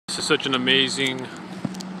This is such an amazing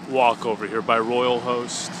walk over here by Royal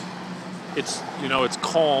Host. It's, it's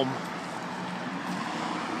calm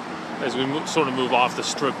as we sort of move off the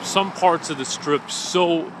strip. Some parts of the strip,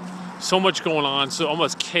 so much going on, so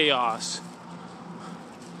almost chaos.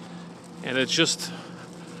 And it's just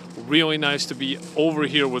really nice to be over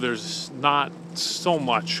here where there's not so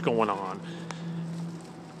much going on.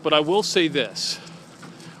 But I will say this,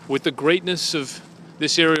 with the greatness of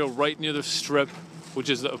this area right near the strip, which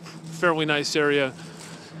is a fairly nice area,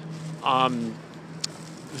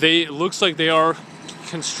 it looks like they are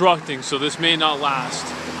constructing, so this may not last.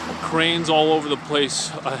 Cranes all over the place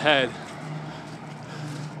ahead.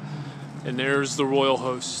 And there's the Royal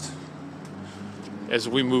Host as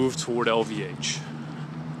we move toward LVH.